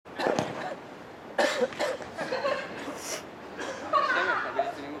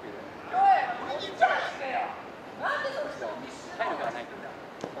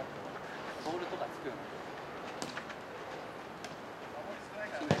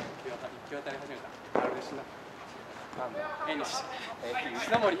き渡り始めた。あれしな。えにし。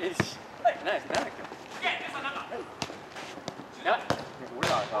石森えにし。なんだっけ。や。俺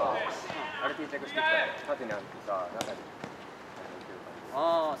らさ、あれ定着してきたら縦にあってさ、中に。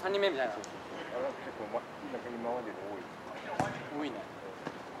ああ、3人目みたいな。あれ結構なんか今までの多いね。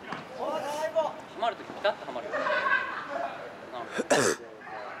はまるときピタッとはまる。あ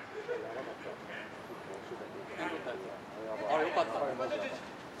れよかった。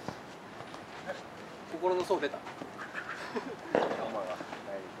心の層出た。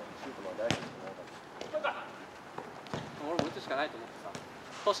俺も打つしかないと思ってさ。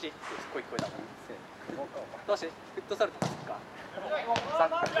トシって声聞こえたもん。トシ、フットサルとか好きか。フ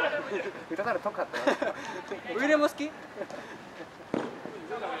ットサルとかってウィレも好き？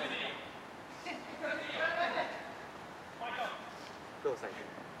どう最近？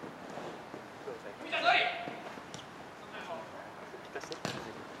聞かせて。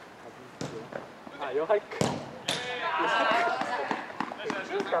あ、ヨハイク。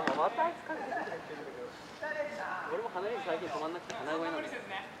俺も鼻に最近止まんなくて鼻声なんだよ。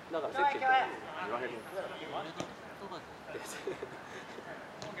だからセッケって言われるんです。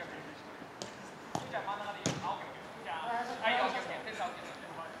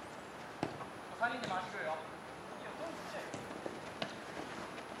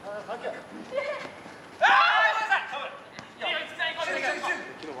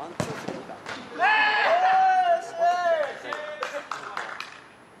ワンツースリー見た。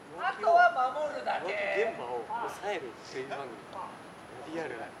あとは守るだけ。現場を抑えるテレビ番組。リア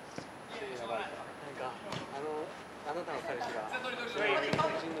ルだ。やばい。なんかあなたの彼氏が友人の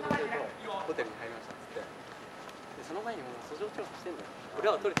女性とホテルに入りましたっつって。でその前にもう訴状調査してんだよ。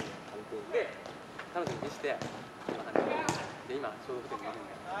裏は取れてるで彼女に見せて、で今ちょうどホテルにい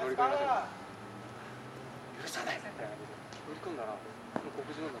るんだよ。乗り込みましょう。許さないみたいな感じで乗り込んだら、黒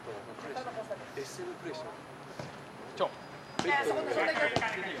人のだと彼氏レッスンプレイしてる。ベッドにい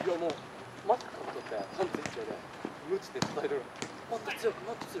やもうマックを取ってパンツ必要でムチで叩いてる。もっと強く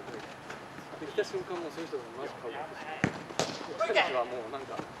もっと強くで来た瞬間もうそういう人がマジかぶって彼氏はもうなん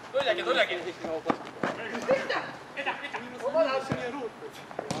かどれだけ壁がおかしくて一緒にやろうってや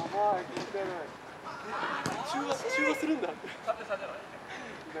ばい聞いてない中和するんだってそ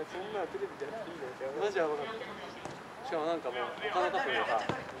んなテレビでやっていいのマジやばかった。しかもなんかもう他のカップルがさ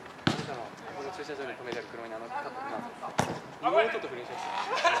この駐車場に止めてある車にカップルなんですよ。妹と不倫してる。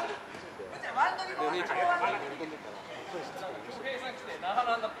で、お姉ちゃんが乗り込んでったら、彼氏つくのにして、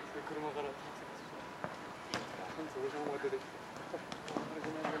車からパンツおじゃまが出てきて、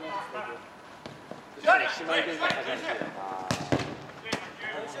そしたら姉妹喧嘩始まる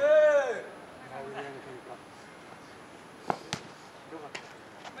し、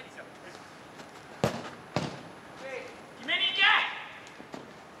決めに行け。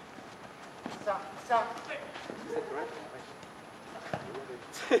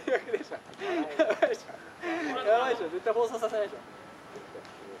最悪でしょ。やばいでしょ。やばいでしょ。絶対放送させないでしょ。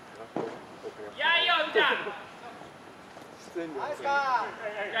いやいいよ、みたいな。出演料。逆。さ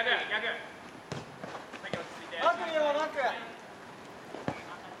っき落ち着いて。マーク見よう、マーク。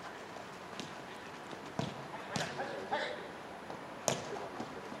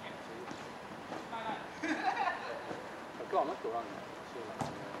今日はマックおらんの。す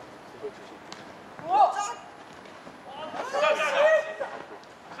ごい調子いい。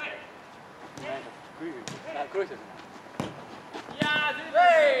黒い人じゃない。いやー、全然。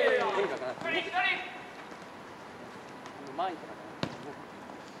とにかくなって。前とかね。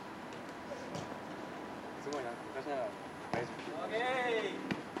すごいなんか昔ながらの大事。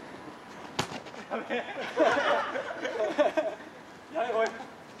オッケー。やべ、おい。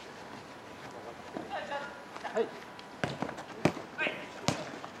はい。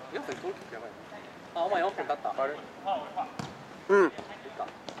やっぱり東京やばいね。あ、お前4分経った。うん。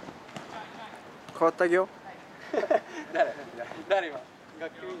変わったぎよ。誰今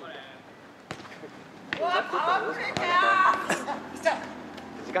学級委員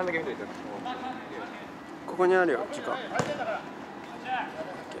時間だけ見といて。ここにあるよ時間。ダメ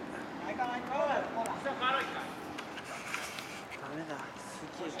だ、す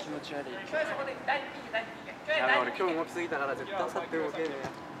げえ気持ち悪い。やばい、俺今日動きすぎたから絶対去って動けねえ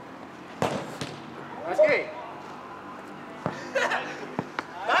や。よしけい。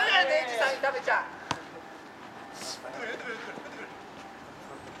ダメだよ、デイジさんに食べちゃう。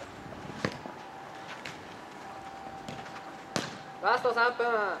ラスト3分。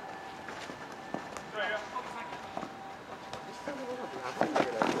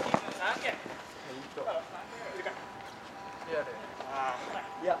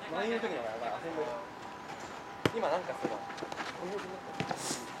いや、前の時の方がやばい。今なんかすごい。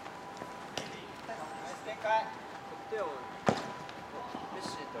テオン、メッ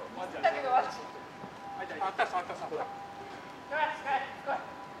シと。あったほら。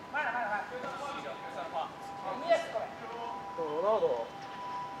ロナウド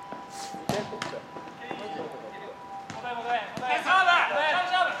2点取っちゃう。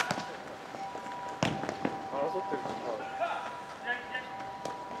争ってるし、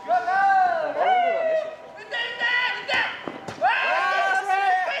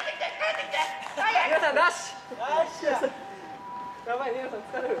皆さんダッシュ。やばい、皆さん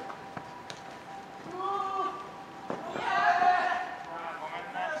疲れる。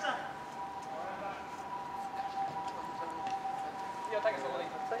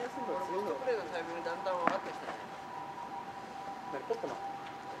プレーのタイミングだんだん分かってきたね。ポストマン。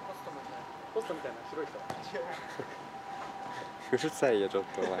ポストみたいな白い人。うるさいよちょっ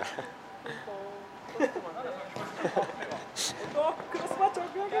とお前。クロスマッチを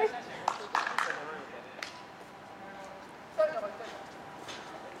受け上げ。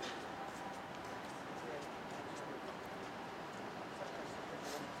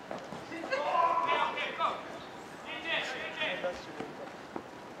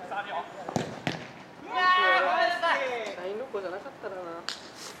サインロコじゃなかったらな。あ、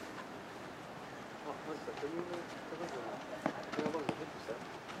マジだ。自分の電話番号ゲットした。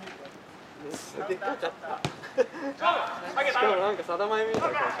めっちゃでかかった。しかもなんか定前みたい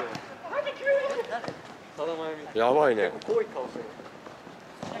な顔してる。定前みたいな。やばいね。結構濃い顔してる。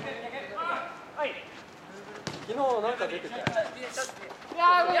昨日なんか出てたよ。い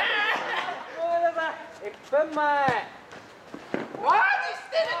やーごめんなさい。1分前。何し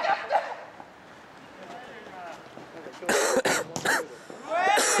てるんだって。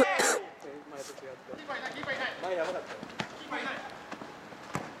前やばかったよ。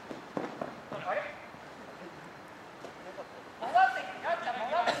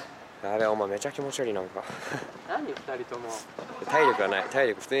やべえお前めちゃ気持ち悪いなんか。何2人とも。体力がない。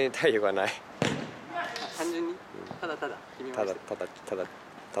普通に体力がない。単純にただただ君はただ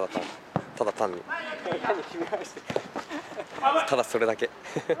単に。何君はしてる。ただそれだけ。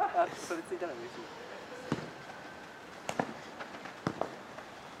それついたら嬉しい。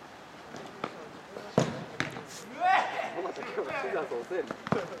お前今日はシザーズ遅えんの。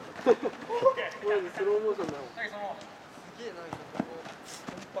マジスローモーションだもん。すげえなんかこ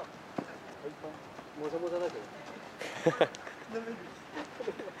こもじゃもじゃだけど。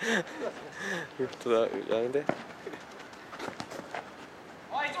本当だやめて。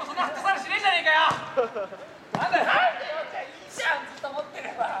おい、いつもそんなフットサルしねえじゃねえかよ。なんだよ。いいじゃん、ずっと持って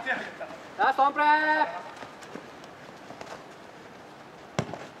れば。ラストワンプレー。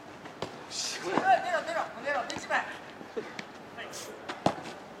出ろ、出ちまえ。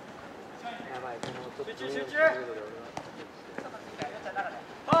やばい、このちょっと集中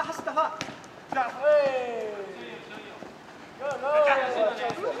あ、走ったは。じゃあ、ゴーゴ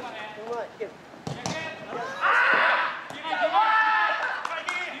ー。うまい。